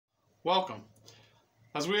Welcome.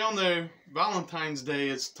 As we all know, Valentine's Day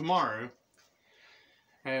is tomorrow,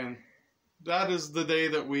 and that is the day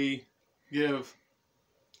that we give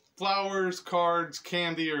flowers, cards,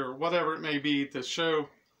 candy, or whatever it may be to show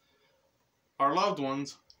our loved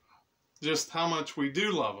ones just how much we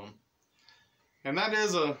do love them. And that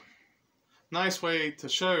is a nice way to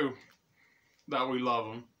show that we love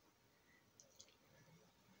them.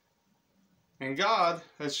 And God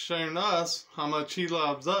has shown us how much He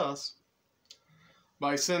loves us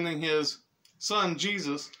by sending His Son,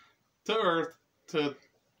 Jesus, to earth to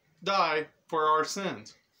die for our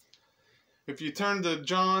sins. If you turn to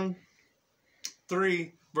John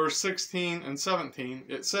 3, verse 16 and 17,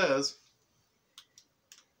 it says,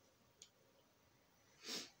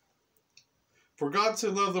 "For God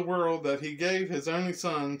so loved the world that He gave His only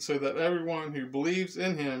Son, so that everyone who believes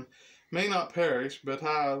in Him may not perish, but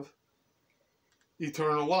have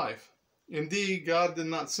eternal life. Indeed, God did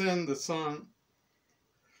not send the Son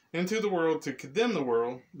into the world to condemn the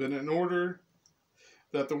world, but in order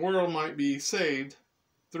that the world might be saved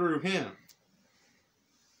through Him."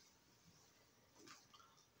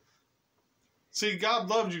 See, God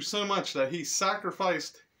loved you so much that He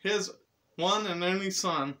sacrificed His one and only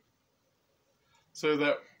Son so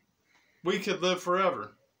that we could live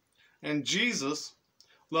forever. And Jesus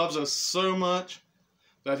loves us so much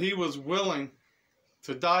that He was willing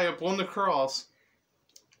to die upon the cross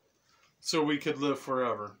so we could live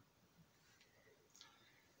forever.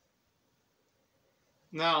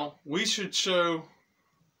 Now, we should show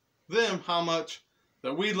them how much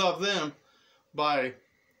that we love them by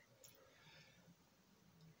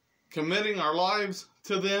committing our lives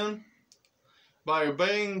to them, by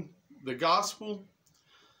obeying the gospel,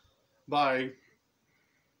 by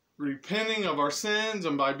repenting of our sins,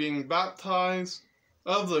 and by being baptized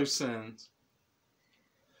of those sins.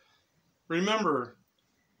 Remember,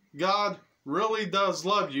 God really does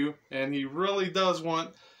love you, and He really does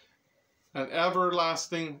want an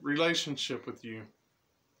everlasting relationship with you.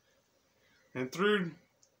 And through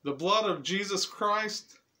the blood of Jesus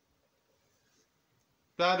Christ,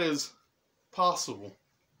 that is possible.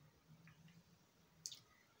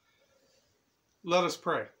 Let us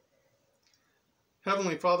pray.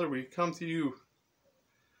 Heavenly Father, we come to You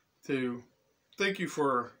to thank You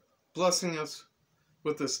for blessing us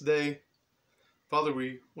with this day. Father,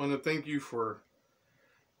 we want to thank You for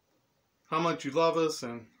how much You love us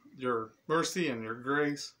and Your mercy and Your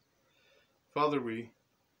grace. Father, we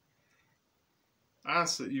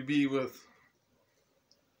ask that You be with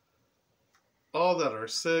all that are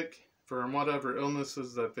sick from whatever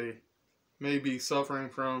illnesses that they may be suffering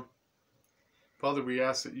from. Father, we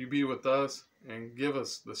ask that You be with us and give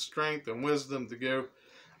us the strength and wisdom to go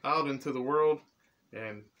out into the world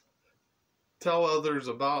and tell others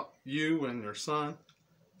about You and Your Son.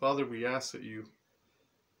 Father, we ask that You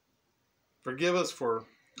forgive us for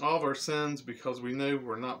all of our sins, because we know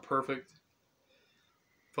we're not perfect.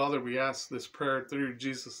 Father, we ask this prayer through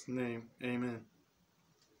Jesus' name. Amen.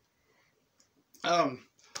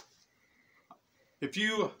 If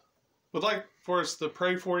you would like for us to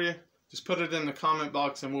pray for you, just put it in the comment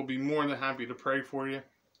box and we'll be more than happy to pray for you.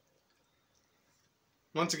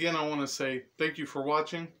 Once again, I want to say thank you for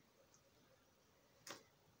watching.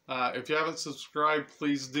 If you haven't subscribed,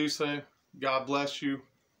 please do so. God bless you.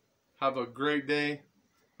 Have a great day,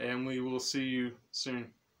 and we will see you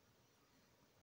soon.